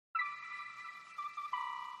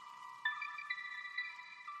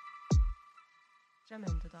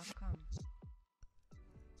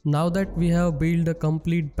Now that we have built a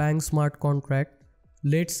complete bank smart contract,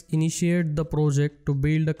 let's initiate the project to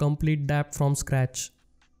build a complete dApp from scratch.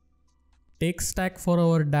 Tech stack for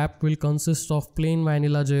our dApp will consist of plain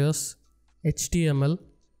vanilla JS, HTML,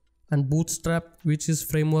 and Bootstrap, which is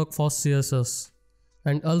framework for CSS,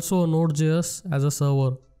 and also NodeJS as a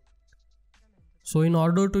server. So in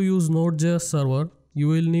order to use NodeJS server, you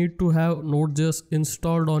will need to have NodeJS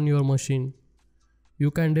installed on your machine. You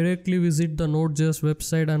can directly visit the NodeJS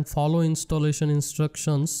website and follow installation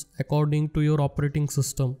instructions according to your operating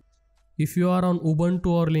system. If you are on Ubuntu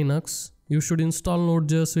or Linux, you should install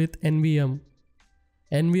NodeJS with NVM.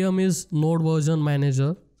 NVM is Node Version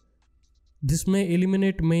Manager. This may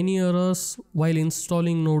eliminate many errors while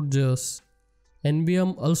installing NodeJS.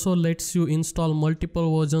 NVM also lets you install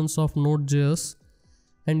multiple versions of NodeJS,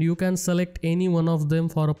 and you can select any one of them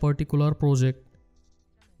for a particular project.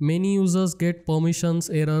 Many users get permissions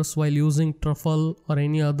errors while using Truffle or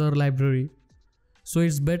any other library. So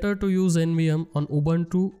it's better to use NVM on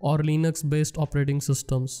Ubuntu or Linux based operating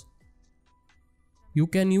systems. You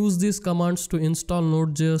can use these commands to install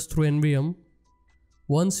NodeJS through NVM.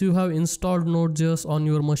 Once you have installed NodeJS on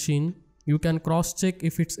your machine, you can cross-check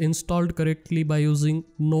if it's installed correctly by using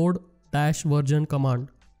node-version command.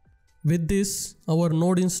 With this, our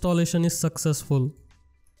node installation is successful.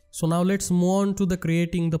 So now let's move on to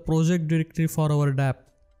creating the project directory for our dApp.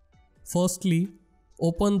 Firstly,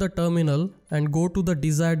 open the terminal and go to the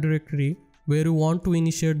desired directory where you want to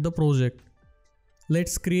initiate the project.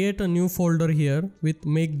 Let's create a new folder here with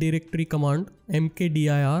make directory command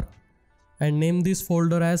mkdir and name this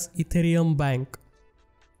folder as Ethereum Bank.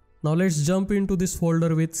 Now let's jump into this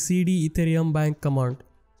folder with cd Ethereum Bank command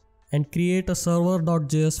and create a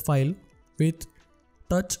server.js file with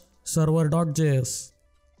touch server.js.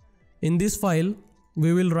 In this file,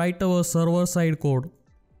 we will write our server-side code.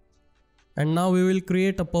 And now we will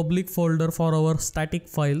create a public folder for our static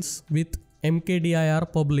files with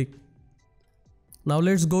mkdir public. Now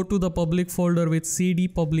let's go to the public folder with cd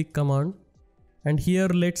public command. And here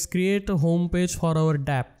let's create a home page for our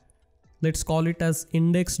dApp. Let's call it as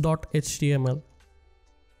index.html,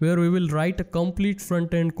 where we will write a complete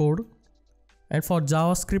front-end code. And for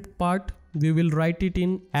JavaScript part, we will write it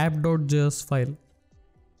in app.js file.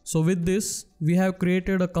 So with this, we have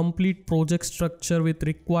created a complete project structure with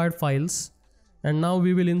required files, and now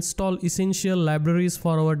we will install essential libraries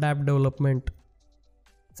for our dApp development.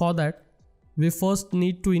 For that, we first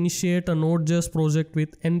need to initiate a Node.js project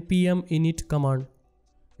with npm init command.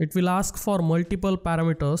 It will ask for multiple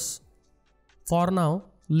parameters. For now,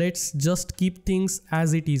 let's just keep things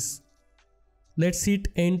as it is. Let's hit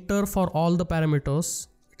enter for all the parameters.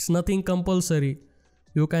 It's nothing compulsory.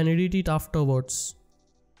 You can edit it afterwards.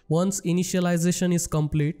 Once initialization is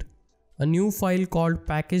complete, a new file called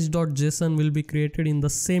package.json will be created in the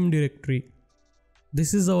same directory.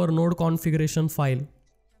 This is our node configuration file,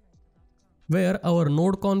 where our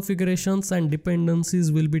node configurations and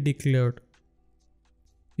dependencies will be declared.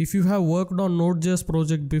 If you have worked on Node.js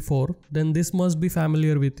project before, then this must be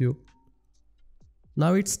familiar with you.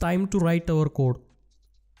 Now it's time to write our code.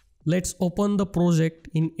 Let's open the project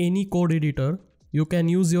in any code editor. You can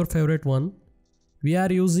use your favorite one. We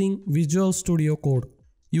are using Visual Studio Code.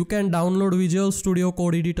 You can download Visual Studio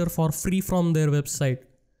Code editor for free from their website.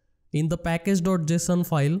 In the package.json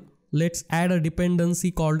file, let's add a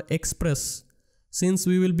dependency called Express, since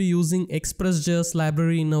we will be using Express.js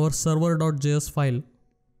library in our server.js file.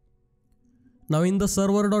 Now in the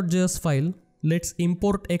server.js file, let's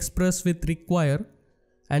import Express with require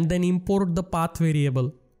and then import the path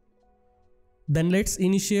variable. Then let's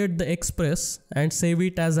initiate the Express and save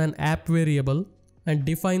it as an app variable and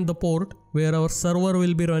define the port where our server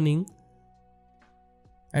will be running.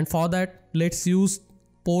 And for that, let's use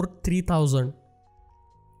port 3000.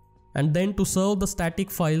 And then to serve the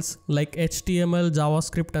static files like HTML,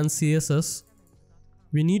 JavaScript and CSS,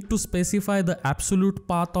 we need to specify the absolute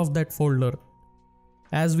path of that folder.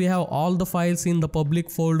 As we have all the files in the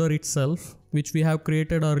public folder itself, which we have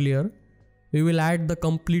created earlier, we will add the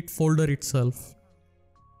complete folder itself.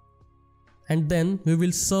 And then we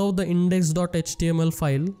will serve the index.html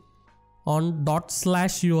file on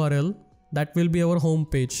 ./URL, that will be our home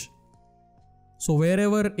page. So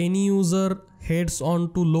wherever any user heads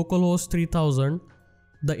on to localhost 3000,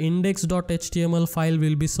 the index.html file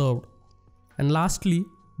will be served. And lastly,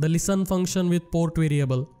 the listen function with port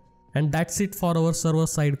variable. And that's it for our server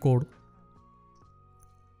side code.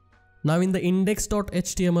 Now in the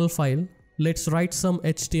index.html file, let's write some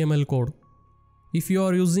HTML code. If you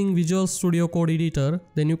are using Visual Studio Code editor,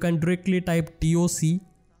 then you can directly type doc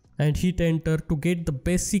and hit enter to get the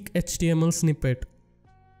basic HTML snippet.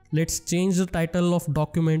 let's change the title of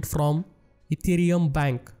document from Ethereum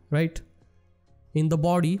Bank, right? In the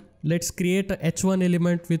body, let's create a h1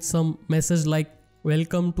 element with some message like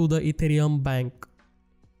welcome to the Ethereum Bank.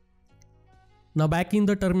 Now back in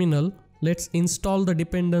the terminal, let's install the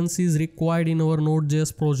dependencies required in our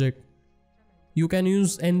Node.js project. You can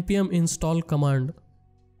use npm install command.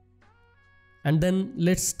 And then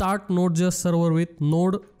let's start Node.js server with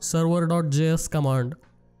node server.js command.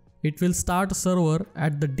 It will start a server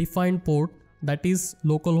at the defined port, that is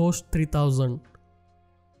localhost 3000.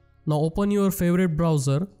 Now open your favorite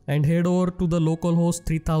browser and head over to the localhost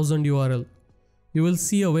 3000 URL. You will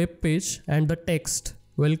see a web page and the text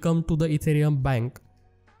welcome to the Ethereum Bank.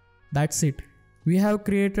 That's it. We have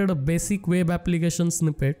created a basic web application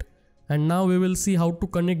snippet, and now we will see how to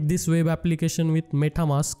connect this web application with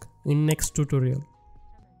MetaMask in next tutorial.